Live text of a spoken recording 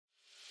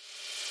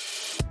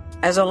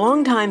As a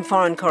longtime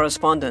foreign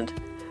correspondent,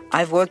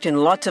 I've worked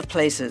in lots of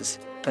places,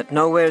 but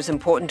nowhere as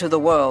important to the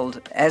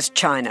world as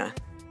China.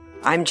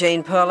 I'm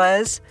Jane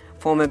Perlez,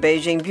 former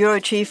Beijing bureau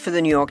chief for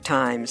the New York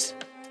Times.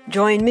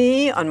 Join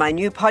me on my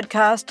new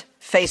podcast,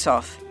 Face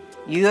Off,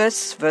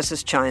 US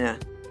versus China,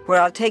 where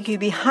I'll take you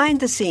behind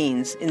the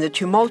scenes in the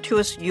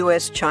tumultuous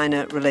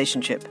US-China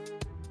relationship.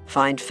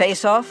 Find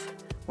Face Off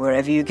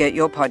wherever you get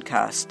your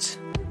podcasts.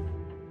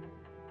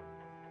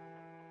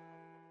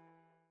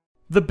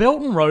 The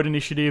Belt and Road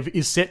Initiative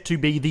is set to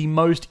be the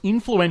most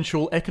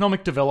influential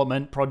economic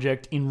development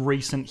project in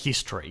recent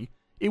history.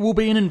 It will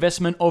be an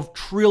investment of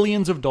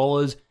trillions of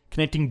dollars,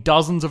 connecting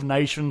dozens of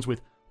nations with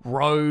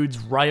roads,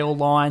 rail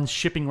lines,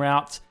 shipping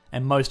routes,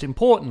 and most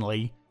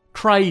importantly,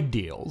 trade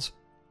deals.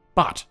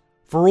 But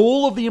for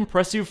all of the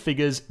impressive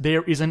figures,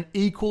 there is an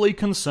equally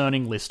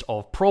concerning list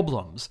of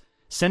problems,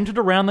 centered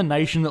around the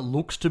nation that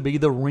looks to be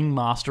the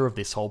ringmaster of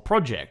this whole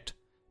project.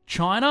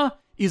 China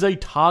is a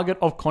target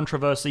of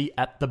controversy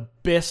at the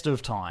best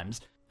of times,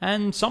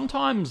 and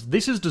sometimes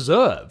this is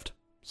deserved.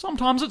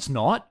 Sometimes it's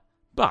not.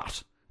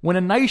 But when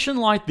a nation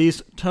like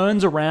this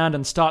turns around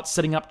and starts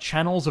setting up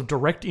channels of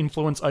direct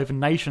influence over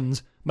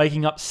nations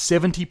making up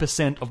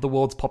 70% of the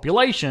world's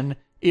population,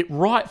 it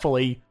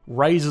rightfully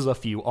raises a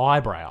few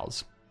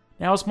eyebrows.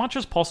 Now, as much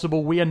as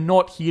possible, we are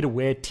not here to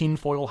wear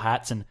tinfoil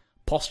hats and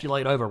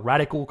postulate over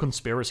radical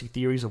conspiracy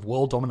theories of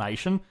world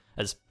domination,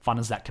 as fun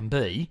as that can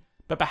be,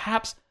 but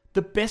perhaps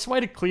the best way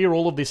to clear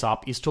all of this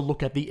up is to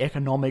look at the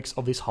economics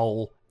of this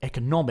whole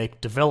economic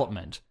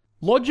development.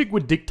 Logic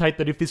would dictate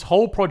that if this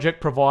whole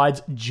project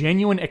provides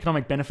genuine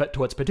economic benefit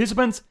to its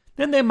participants,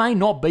 then there may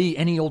not be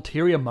any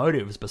ulterior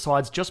motives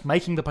besides just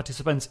making the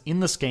participants in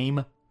the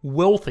scheme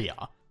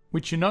wealthier,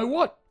 which, you know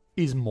what,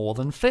 is more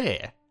than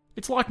fair.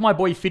 It's like my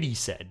boy Fiddy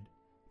said.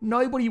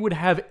 Nobody would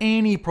have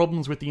any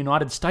problems with the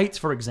United States,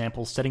 for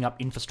example, setting up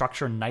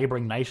infrastructure in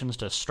neighbouring nations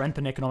to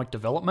strengthen economic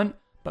development,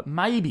 but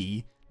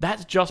maybe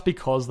that's just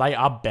because they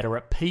are better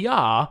at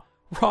PR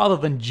rather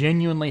than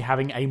genuinely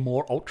having a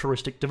more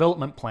altruistic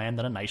development plan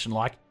than a nation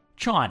like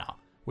China,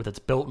 with its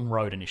Belt and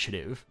Road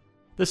Initiative.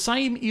 The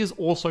same is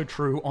also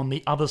true on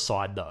the other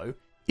side though.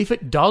 If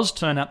it does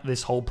turn out that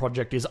this whole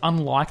project is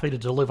unlikely to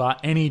deliver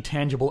any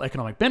tangible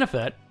economic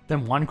benefit,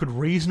 then one could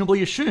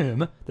reasonably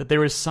assume that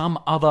there is some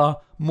other,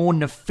 more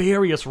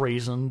nefarious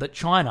reason that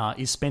China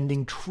is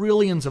spending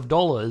trillions of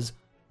dollars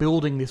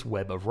building this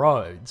web of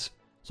roads.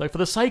 So for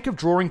the sake of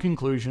drawing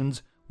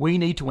conclusions, we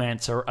need to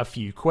answer a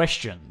few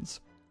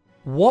questions.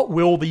 What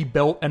will the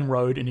Belt and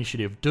Road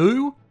Initiative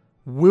do?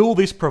 Will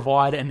this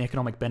provide an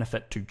economic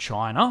benefit to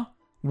China?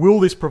 Will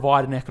this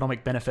provide an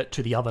economic benefit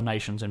to the other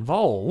nations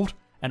involved?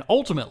 And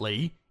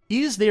ultimately,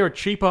 is there a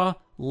cheaper,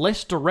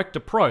 less direct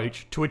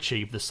approach to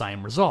achieve the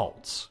same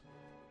results?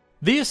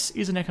 This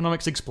is an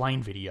Economics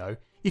Explained video.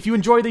 If you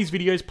enjoy these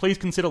videos, please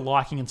consider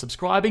liking and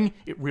subscribing.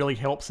 It really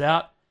helps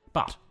out.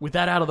 But with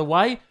that out of the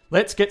way,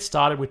 let's get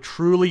started with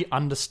truly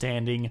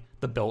understanding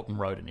the Belt and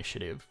Road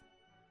Initiative.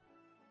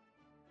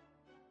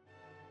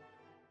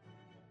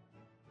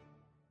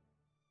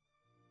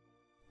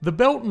 The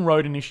Belt and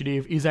Road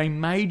Initiative is a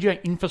major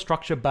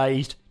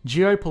infrastructure-based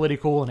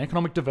geopolitical and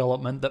economic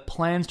development that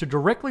plans to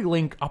directly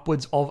link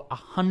upwards of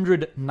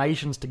 100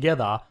 nations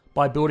together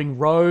by building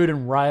road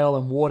and rail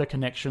and water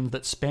connections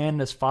that span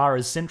as far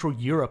as Central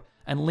Europe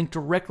and link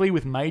directly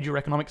with major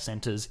economic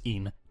centres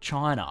in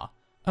China.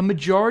 A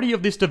majority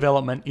of this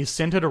development is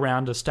centred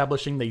around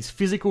establishing these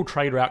physical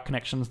trade route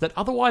connections that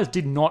otherwise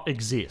did not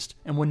exist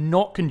and were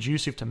not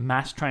conducive to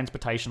mass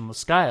transportation on the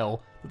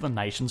scale that the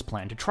nations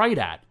plan to trade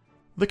at.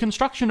 The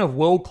construction of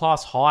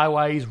world-class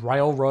highways,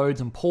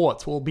 railroads and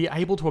ports will be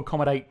able to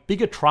accommodate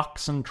bigger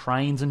trucks and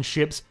trains and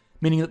ships,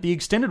 meaning that the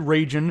extended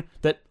region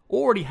that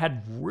already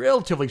had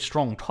relatively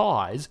strong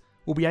ties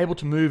will be able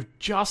to move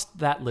just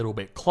that little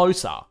bit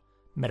closer,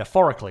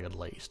 metaphorically at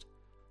least.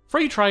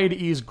 Free trade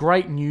is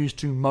great news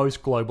to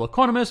most global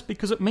economists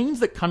because it means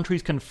that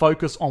countries can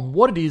focus on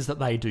what it is that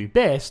they do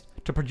best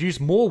to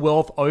produce more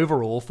wealth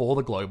overall for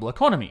the global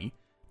economy.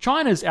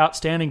 China's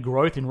outstanding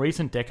growth in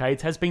recent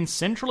decades has been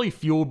centrally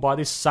fueled by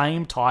this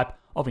same type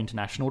of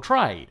international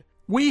trade.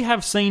 We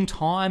have seen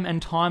time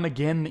and time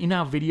again in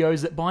our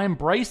videos that by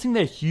embracing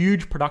their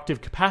huge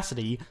productive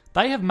capacity,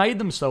 they have made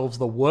themselves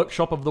the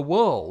workshop of the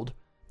world.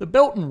 The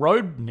Belt and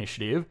Road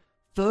Initiative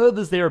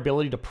furthers their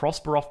ability to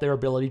prosper off their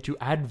ability to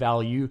add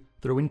value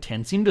through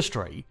intense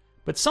industry.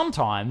 But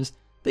sometimes,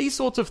 these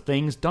sorts of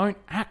things don't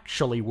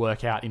actually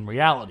work out in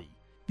reality.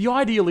 The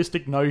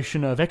idealistic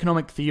notion of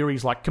economic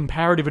theories like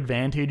comparative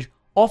advantage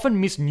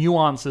often miss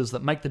nuances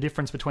that make the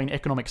difference between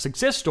economic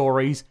success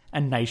stories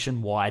and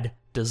nationwide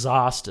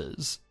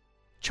disasters.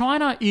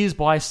 China is,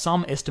 by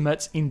some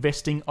estimates,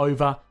 investing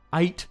over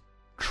 $8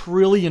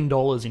 trillion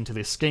into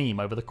this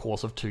scheme over the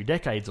course of 2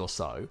 decades or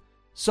so.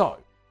 So,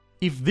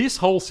 if this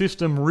whole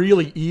system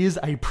really is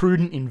a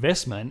prudent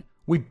investment,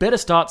 we better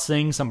start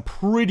seeing some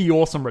pretty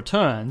awesome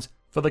returns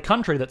for the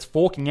country that's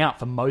forking out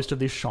for most of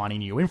this shiny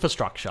new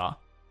infrastructure.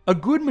 A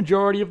good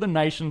majority of the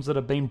nations that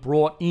have been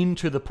brought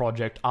into the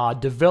project are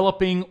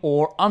developing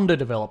or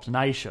underdeveloped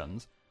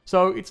nations.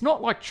 So it's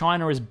not like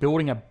China is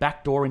building a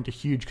backdoor into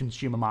huge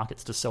consumer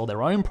markets to sell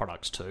their own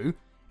products to.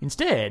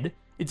 Instead,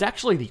 it's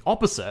actually the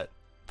opposite.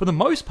 For the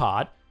most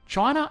part,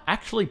 China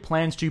actually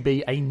plans to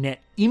be a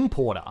net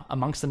importer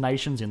amongst the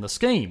nations in the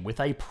scheme, with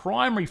a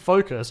primary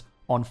focus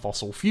on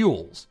fossil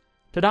fuels.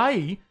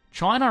 Today,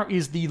 China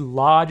is the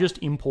largest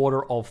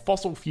importer of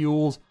fossil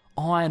fuels,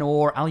 iron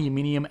ore,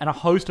 aluminium, and a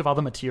host of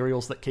other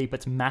materials that keep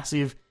its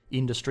massive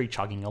industry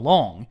chugging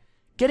along.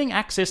 Getting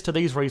access to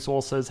these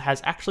resources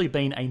has actually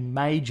been a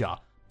major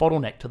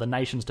bottleneck to the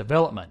nation's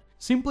development,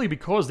 simply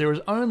because there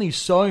is only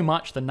so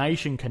much the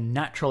nation can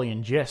naturally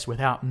ingest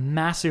without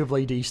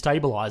massively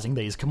destabilizing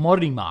these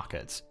commodity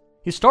markets.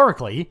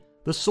 Historically,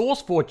 the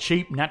source for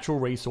cheap natural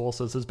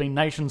resources has been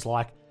nations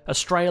like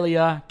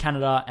Australia,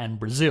 Canada, and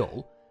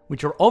Brazil,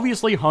 which are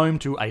obviously home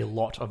to a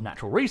lot of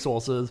natural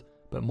resources,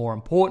 but more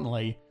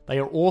importantly, they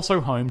are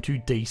also home to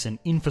decent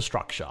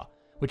infrastructure,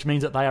 which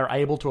means that they are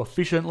able to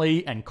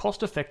efficiently and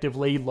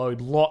cost-effectively load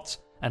lots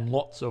and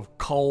lots of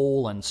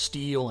coal and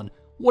steel and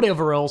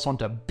whatever else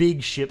onto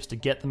big ships to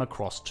get them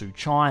across to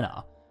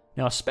China.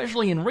 Now,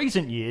 especially in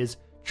recent years,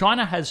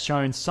 China has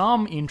shown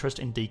some interest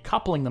in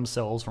decoupling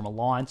themselves from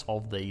alliance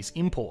of these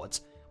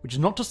imports, which is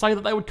not to say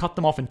that they would cut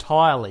them off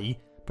entirely,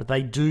 but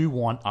they do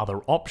want other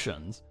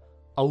options.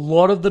 A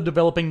lot of the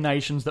developing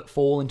nations that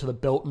fall into the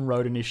Belt and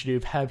Road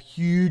Initiative have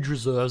huge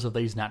reserves of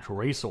these natural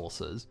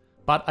resources,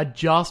 but are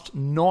just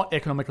not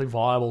economically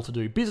viable to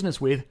do business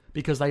with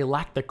because they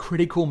lack the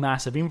critical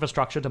mass of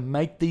infrastructure to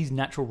make these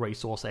natural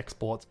resource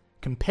exports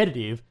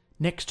competitive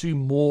next to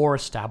more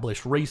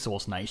established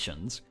resource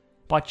nations.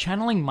 By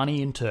channeling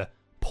money into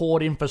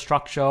port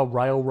infrastructure,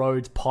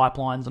 railroads,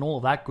 pipelines, and all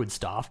of that good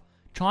stuff,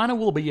 China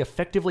will be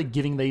effectively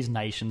giving these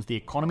nations the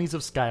economies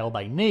of scale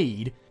they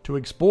need to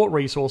export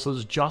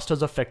resources just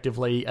as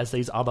effectively as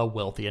these other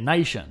wealthier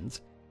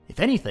nations. If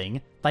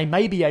anything, they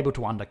may be able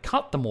to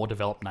undercut the more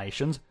developed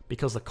nations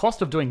because the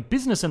cost of doing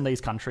business in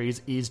these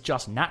countries is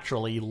just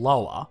naturally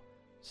lower.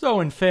 So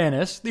in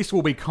fairness, this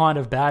will be kind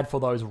of bad for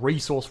those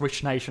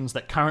resource-rich nations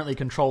that currently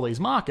control these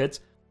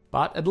markets,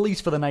 but at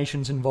least for the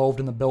nations involved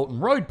in the Belt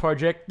and Road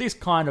project, this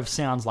kind of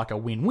sounds like a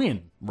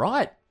win-win,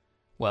 right?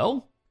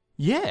 Well,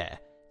 yeah.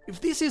 If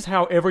this is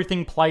how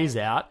everything plays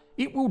out,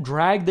 it will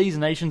drag these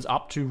nations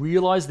up to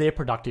realise their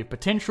productive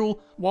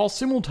potential while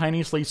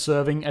simultaneously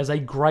serving as a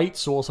great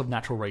source of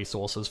natural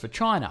resources for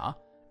China.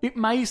 It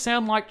may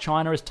sound like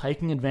China is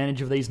taking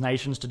advantage of these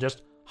nations to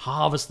just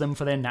harvest them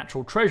for their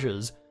natural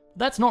treasures.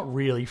 That's not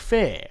really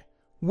fair.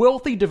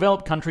 Wealthy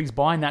developed countries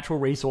buy natural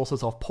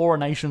resources off poorer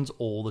nations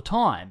all the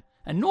time,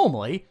 and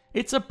normally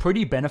it's a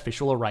pretty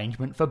beneficial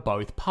arrangement for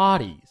both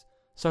parties.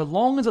 So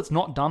long as it's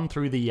not done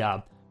through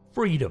the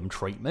freedom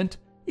treatment,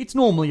 it's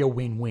normally a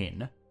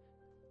win-win.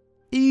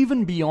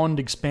 Even beyond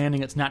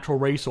expanding its natural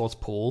resource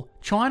pool,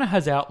 China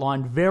has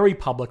outlined very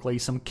publicly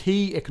some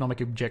key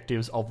economic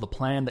objectives of the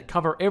plan that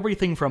cover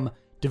everything from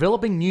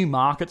developing new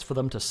markets for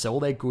them to sell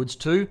their goods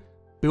to,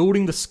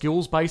 building the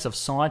skills base of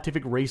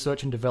scientific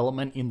research and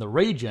development in the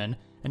region,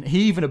 and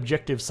even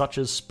objectives such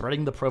as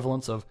spreading the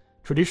prevalence of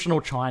traditional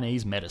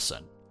Chinese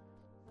medicine.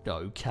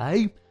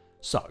 Okay,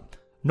 so,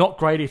 not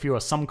great if you are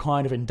some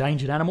kind of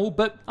endangered animal,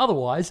 but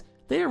otherwise,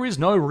 there is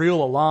no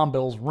real alarm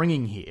bells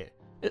ringing here.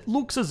 It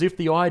looks as if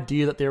the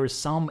idea that there is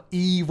some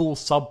evil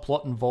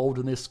subplot involved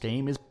in this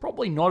scheme is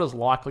probably not as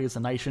likely as the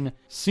nation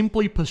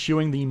simply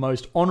pursuing the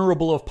most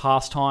honourable of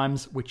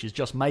pastimes, which is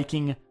just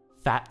making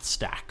fat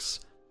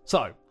stacks.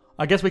 So,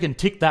 I guess we can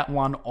tick that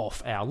one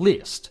off our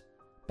list.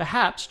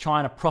 Perhaps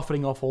China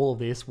profiting off all of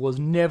this was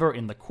never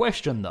in the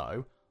question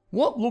though.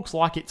 What looks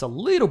like it's a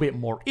little bit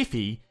more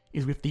iffy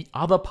is if the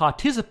other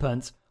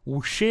participants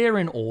will share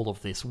in all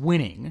of this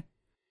winning.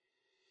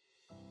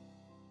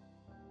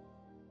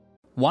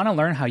 Want to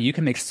learn how you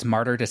can make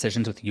smarter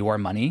decisions with your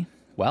money?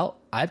 Well,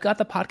 I've got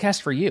the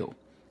podcast for you.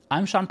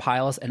 I'm Sean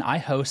Piles, and I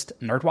host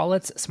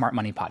NerdWallet's Smart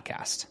Money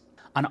Podcast.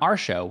 On our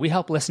show, we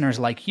help listeners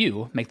like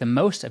you make the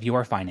most of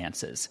your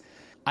finances.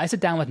 I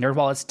sit down with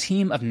NerdWallet's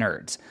team of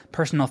nerds,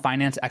 personal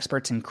finance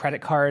experts in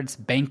credit cards,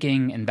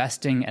 banking,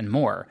 investing, and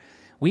more.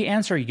 We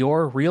answer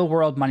your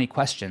real-world money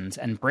questions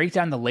and break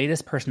down the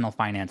latest personal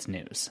finance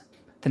news.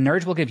 The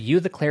nerds will give you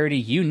the clarity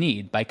you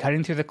need by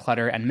cutting through the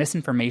clutter and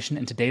misinformation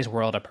in today's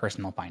world of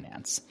personal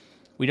finance.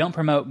 We don't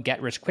promote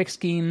get-rich-quick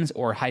schemes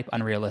or hype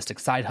unrealistic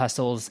side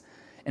hustles.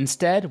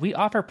 Instead, we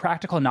offer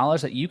practical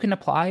knowledge that you can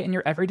apply in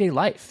your everyday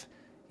life.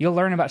 You'll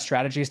learn about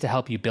strategies to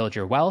help you build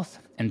your wealth,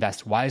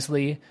 invest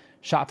wisely,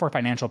 shop for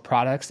financial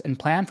products, and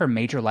plan for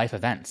major life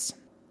events.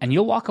 And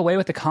you'll walk away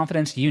with the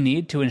confidence you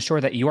need to ensure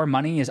that your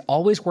money is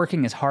always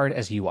working as hard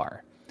as you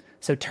are.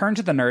 So turn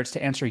to the nerds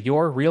to answer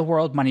your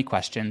real-world money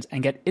questions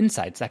and get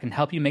insights that can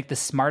help you make the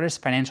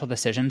smartest financial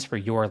decisions for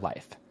your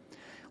life.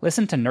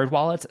 Listen to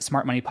NerdWallet's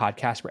Smart Money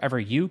Podcast wherever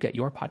you get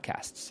your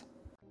podcasts.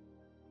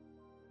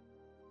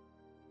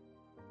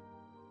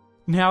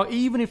 Now,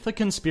 even if the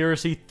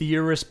conspiracy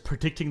theorists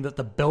predicting that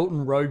the Belt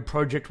and Road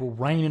project will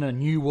reign in a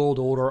new world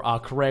order are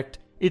correct,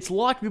 it's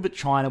likely that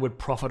China would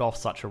profit off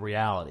such a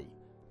reality.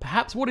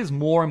 perhaps what is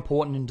more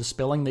important in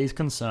dispelling these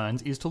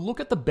concerns is to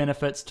look at the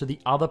benefits to the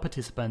other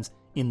participants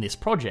in this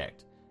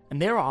project. And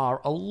there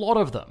are a lot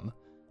of them.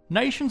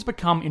 Nations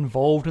become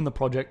involved in the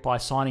project by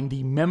signing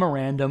the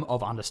Memorandum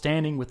of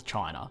Understanding with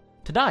China.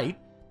 To date,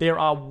 there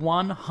are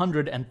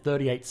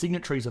 138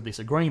 signatories of this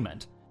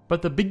agreement.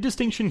 But the big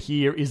distinction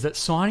here is that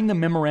signing the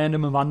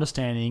Memorandum of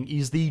Understanding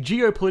is the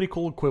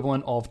geopolitical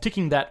equivalent of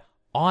ticking that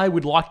 "I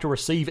would like to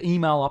receive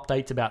email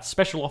updates about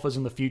special offers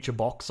in the future"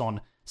 box on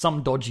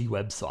some dodgy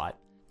website.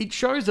 It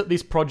shows that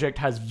this project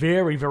has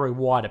very, very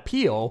wide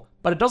appeal,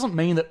 but it doesn't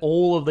mean that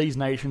all of these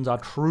nations are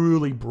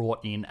truly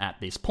brought in at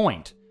this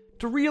point.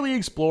 To really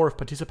explore if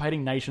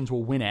participating nations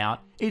will win out,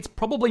 it's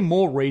probably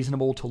more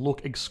reasonable to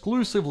look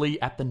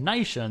exclusively at the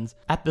nations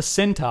at the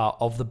centre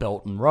of the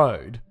Belt and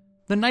Road.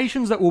 The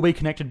nations that will be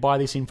connected by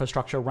this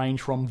infrastructure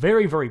range from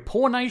very, very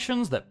poor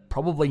nations that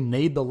probably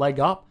need the leg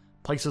up,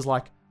 places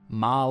like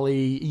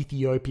Mali,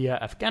 Ethiopia,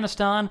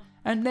 Afghanistan,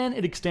 and then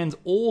it extends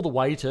all the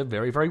way to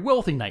very, very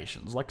wealthy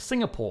nations like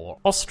Singapore,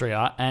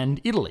 Austria,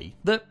 and Italy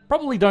that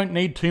probably don't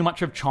need too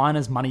much of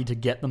China's money to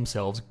get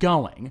themselves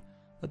going.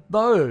 But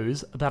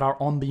those that are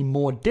on the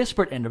more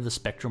desperate end of the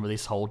spectrum of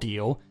this whole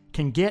deal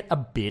can get a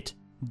bit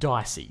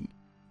dicey.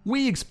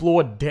 We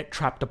explored debt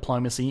trap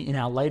diplomacy in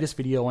our latest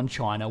video on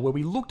China, where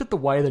we looked at the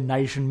way the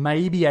nation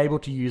may be able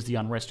to use the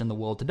unrest in the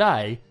world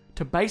today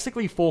to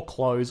basically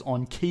foreclose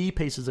on key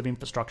pieces of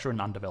infrastructure in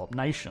undeveloped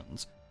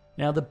nations.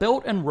 Now, the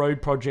Belt and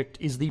Road project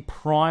is the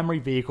primary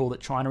vehicle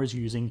that China is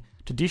using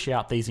to dish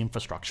out these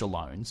infrastructure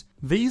loans.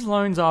 These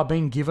loans are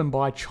being given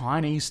by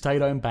Chinese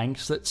state-owned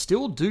banks that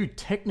still do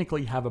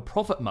technically have a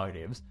profit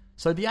motive,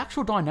 so the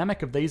actual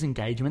dynamic of these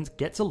engagements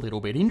gets a little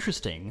bit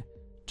interesting.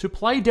 To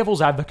play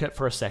devil's advocate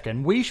for a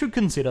second, we should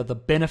consider the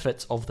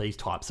benefits of these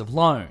types of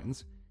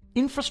loans.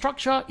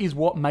 Infrastructure is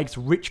what makes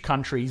rich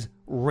countries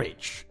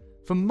rich.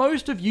 For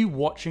most of you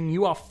watching,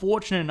 you are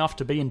fortunate enough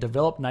to be in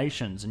developed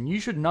nations, and you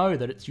should know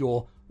that it's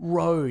your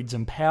roads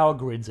and power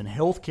grids and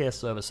healthcare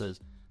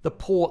services, the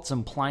ports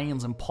and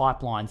planes and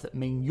pipelines that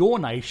mean your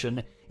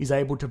nation is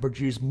able to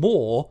produce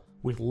more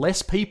with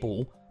less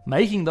people,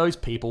 making those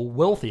people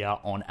wealthier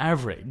on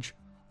average.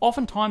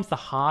 Oftentimes the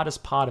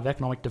hardest part of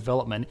economic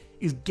development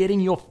is getting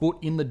your foot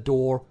in the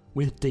door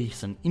with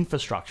decent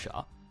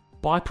infrastructure.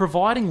 By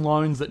providing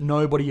loans that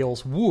nobody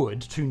else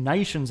would to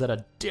nations that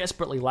are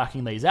desperately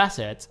lacking these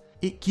assets,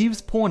 it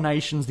gives poor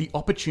nations the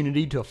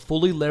opportunity to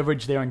fully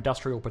leverage their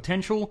industrial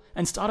potential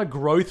and start a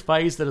growth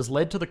phase that has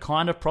led to the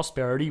kind of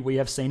prosperity we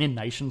have seen in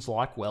nations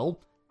like, well,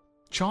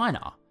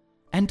 China.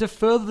 And to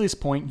further this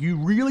point, you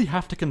really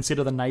have to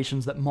consider the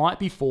nations that might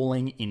be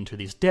falling into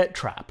this debt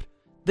trap.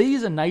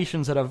 These are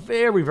nations that are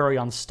very, very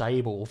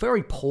unstable,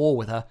 very poor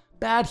with a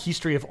bad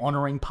history of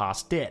honouring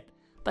past debt.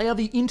 They are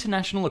the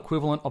international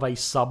equivalent of a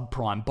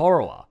subprime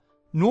borrower.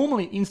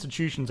 Normally,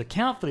 institutions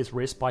account for this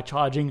risk by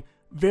charging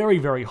very,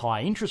 very high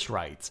interest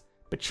rates,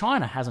 but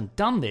China hasn't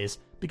done this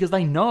because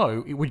they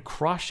know it would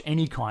crush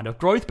any kind of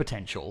growth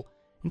potential.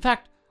 In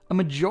fact, a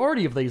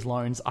majority of these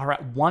loans are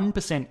at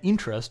 1%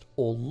 interest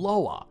or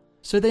lower,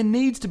 so there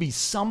needs to be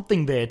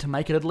something there to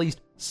make it at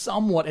least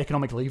somewhat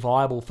economically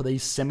viable for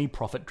these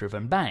semi-profit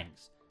driven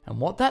banks. And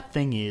what that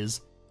thing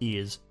is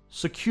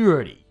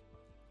security.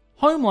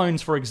 Home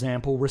loans, for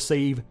example,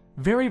 receive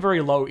very,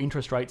 very low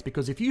interest rates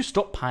because if you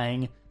stop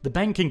paying, the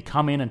bank can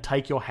come in and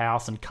take your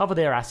house and cover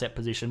their asset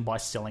position by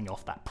selling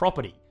off that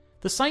property.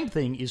 The same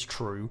thing is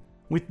true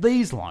with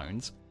these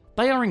loans.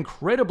 They are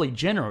incredibly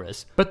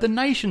generous, but the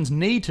nations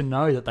need to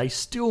know that they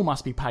still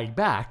must be paid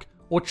back,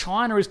 or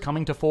China is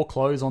coming to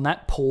foreclose on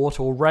that port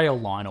or rail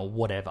line or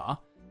whatever.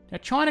 Now,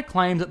 China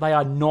claims that they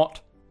are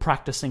not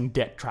practicing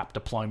debt trap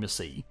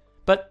diplomacy,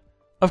 but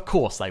of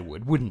course they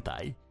would, wouldn't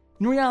they?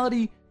 In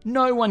reality,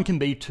 no one can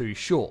be too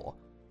sure.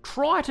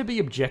 Try to be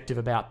objective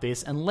about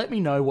this and let me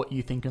know what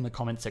you think in the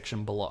comment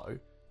section below.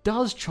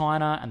 Does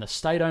China and the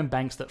state-owned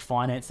banks that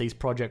finance these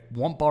projects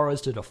want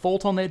borrowers to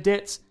default on their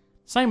debts?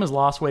 Same as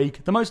last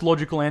week, the most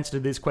logical answer to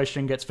this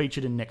question gets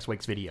featured in next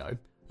week's video.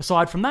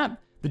 Aside from that,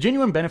 the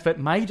genuine benefit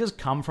may just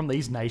come from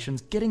these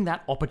nations getting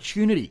that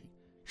opportunity.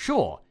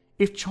 Sure,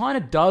 if China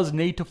does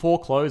need to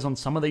foreclose on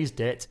some of these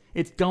debts,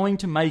 it's going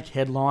to make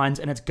headlines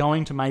and it's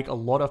going to make a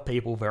lot of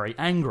people very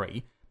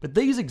angry. But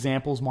these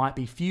examples might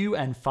be few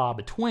and far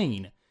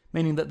between,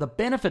 meaning that the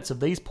benefits of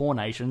these poor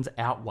nations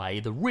outweigh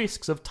the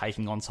risks of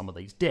taking on some of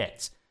these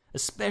debts,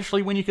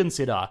 especially when you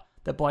consider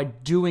that by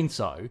doing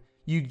so,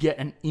 you get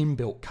an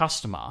inbuilt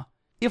customer.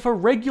 If a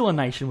regular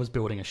nation was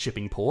building a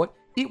shipping port,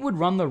 it would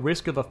run the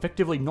risk of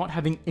effectively not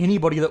having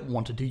anybody that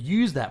wanted to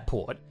use that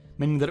port,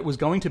 meaning that it was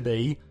going to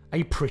be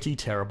a pretty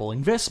terrible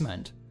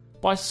investment.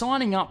 By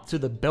signing up to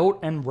the Belt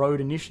and Road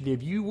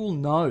Initiative, you will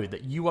know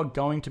that you are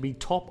going to be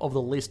top of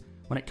the list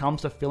when it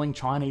comes to filling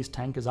Chinese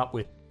tankers up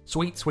with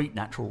sweet, sweet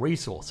natural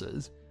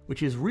resources,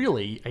 which is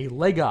really a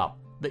leg up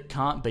that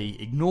can't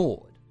be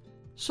ignored.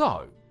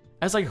 So,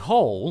 as a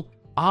whole,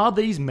 are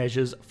these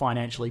measures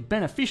financially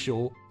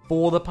beneficial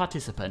for the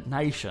participant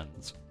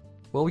nations?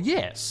 Well,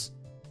 yes,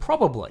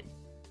 probably.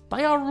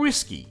 They are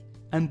risky,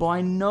 and by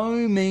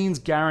no means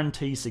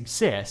guarantee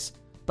success,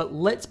 but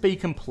let's be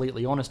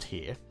completely honest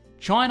here.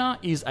 China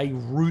is a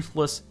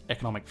ruthless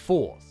economic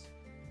force.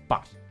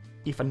 But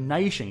if a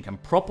nation can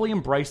properly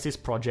embrace this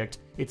project,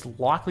 it's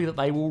likely that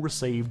they will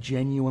receive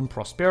genuine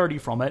prosperity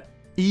from it,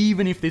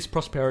 even if this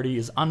prosperity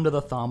is under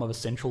the thumb of a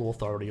central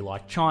authority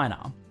like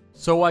China.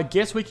 So I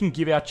guess we can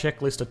give our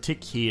checklist a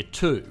tick here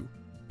too,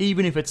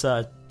 even if it's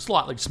a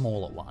slightly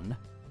smaller one.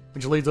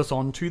 Which leads us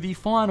on to the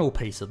final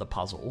piece of the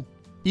puzzle.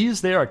 Is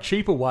there a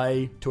cheaper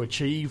way to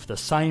achieve the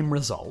same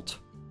result?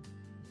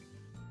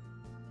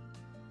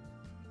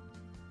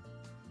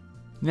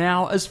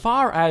 Now, as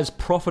far as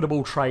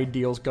profitable trade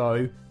deals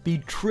go, the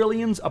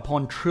trillions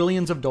upon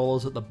trillions of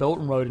dollars that the Belt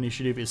and Road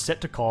Initiative is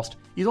set to cost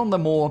is on the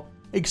more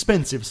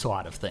expensive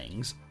side of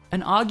things.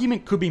 An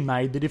argument could be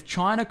made that if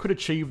China could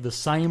achieve the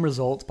same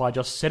results by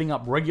just setting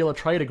up regular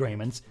trade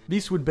agreements,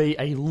 this would be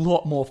a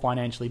lot more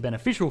financially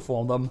beneficial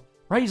for them,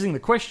 raising the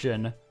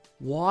question,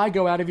 why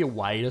go out of your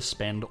way to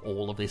spend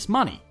all of this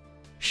money?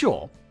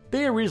 Sure,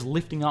 there is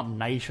lifting up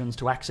nations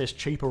to access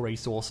cheaper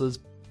resources,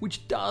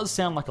 which does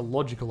sound like a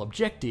logical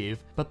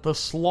objective, but the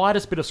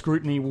slightest bit of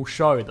scrutiny will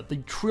show that the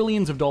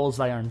trillions of dollars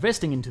they are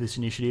investing into this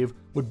initiative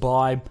would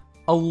buy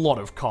a lot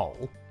of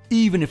coal,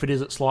 even if it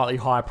is at slightly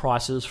higher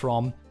prices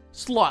from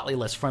slightly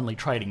less friendly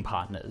trading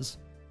partners.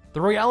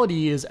 The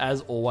reality is, as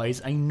always,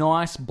 a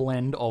nice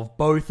blend of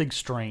both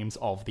extremes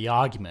of the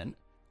argument.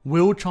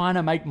 Will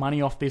China make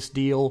money off this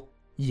deal?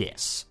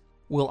 Yes.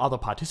 Will other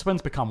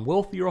participants become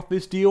wealthier off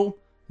this deal?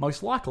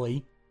 Most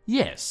likely,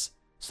 yes.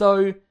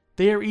 So,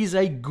 there is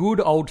a good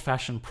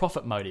old-fashioned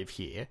profit motive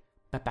here,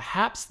 but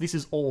perhaps this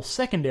is all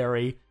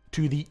secondary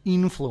to the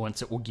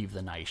influence it will give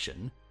the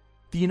nation.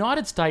 The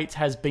United States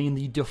has been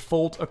the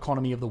default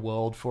economy of the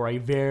world for a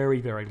very,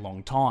 very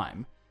long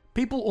time.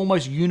 People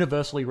almost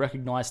universally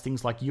recognize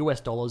things like US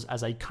dollars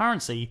as a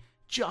currency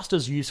just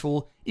as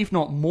useful, if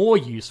not more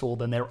useful,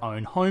 than their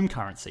own home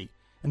currency.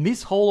 And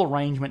this whole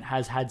arrangement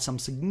has had some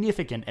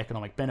significant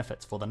economic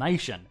benefits for the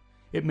nation.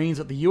 It means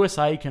that the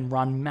USA can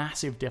run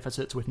massive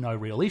deficits with no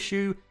real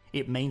issue,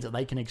 it means that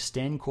they can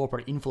extend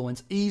corporate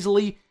influence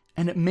easily,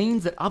 and it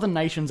means that other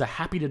nations are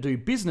happy to do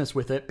business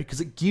with it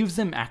because it gives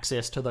them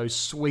access to those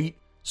sweet,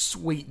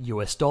 sweet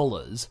US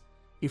dollars.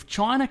 If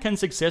China can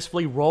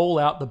successfully roll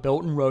out the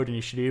Belt and Road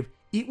Initiative,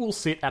 it will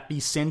sit at the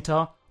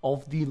center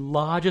of the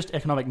largest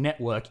economic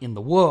network in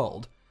the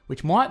world,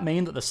 which might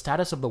mean that the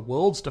status of the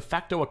world's de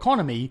facto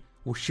economy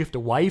will shift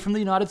away from the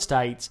United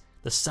States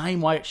the same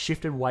way it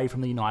shifted away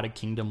from the United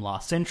Kingdom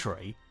last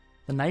century.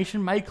 The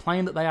nation may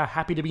claim that they are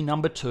happy to be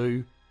number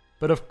 2,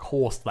 but of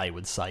course they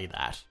would say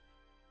that.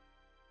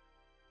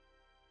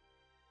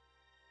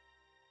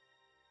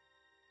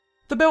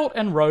 The Belt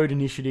and Road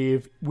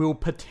Initiative will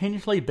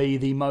potentially be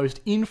the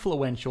most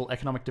influential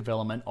economic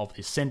development of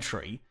this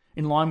century,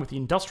 in line with the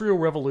Industrial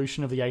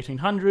Revolution of the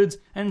 1800s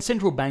and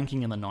central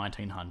banking in the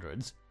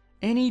 1900s.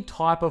 Any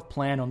type of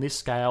plan on this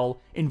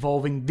scale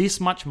involving this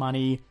much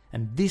money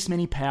and this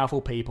many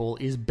powerful people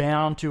is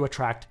bound to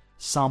attract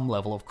some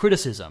level of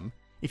criticism.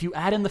 If you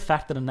add in the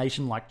fact that a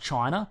nation like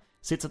China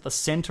sits at the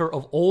center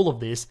of all of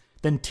this,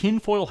 then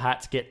tinfoil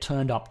hats get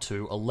turned up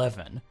to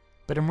 11.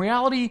 But in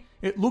reality,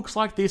 it looks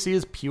like this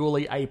is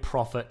purely a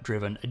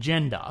profit-driven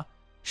agenda.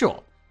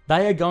 Sure,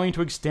 they are going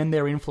to extend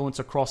their influence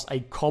across a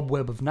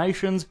cobweb of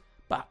nations,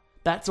 but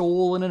that's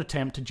all in an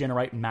attempt to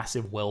generate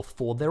massive wealth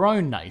for their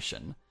own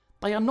nation.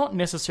 They are not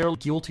necessarily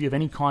guilty of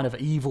any kind of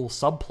evil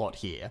subplot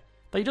here.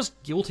 They're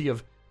just guilty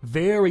of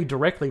very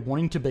directly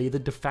wanting to be the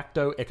de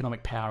facto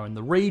economic power in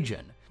the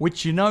region,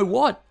 which, you know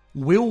what,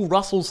 will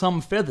rustle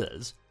some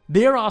feathers.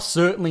 There are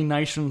certainly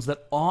nations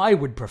that I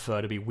would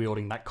prefer to be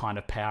wielding that kind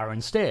of power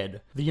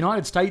instead, the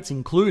United States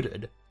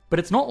included, but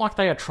it's not like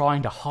they are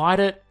trying to hide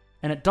it,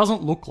 and it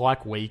doesn't look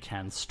like we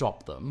can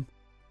stop them.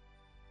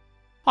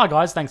 Hi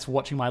guys, thanks for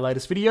watching my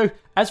latest video.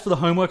 As for the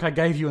homework I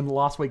gave you in the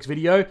last week's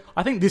video,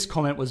 I think this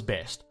comment was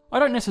best. I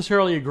don't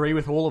necessarily agree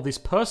with all of this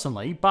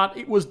personally, but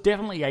it was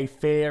definitely a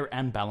fair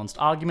and balanced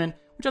argument,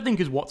 which I think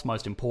is what's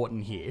most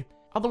important here.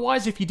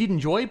 Otherwise, if you did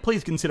enjoy,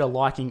 please consider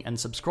liking and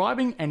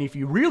subscribing, and if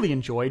you really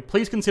enjoyed,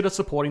 please consider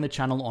supporting the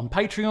channel on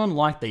Patreon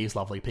like these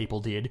lovely people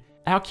did.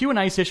 Our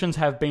Q&A sessions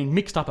have been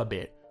mixed up a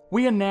bit.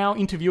 We are now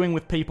interviewing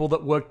with people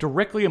that work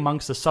directly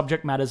amongst the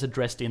subject matters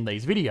addressed in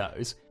these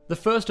videos. The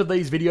first of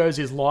these videos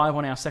is live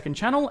on our second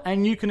channel,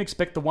 and you can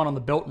expect the one on the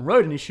Belt and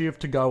Road Initiative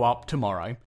to go up tomorrow.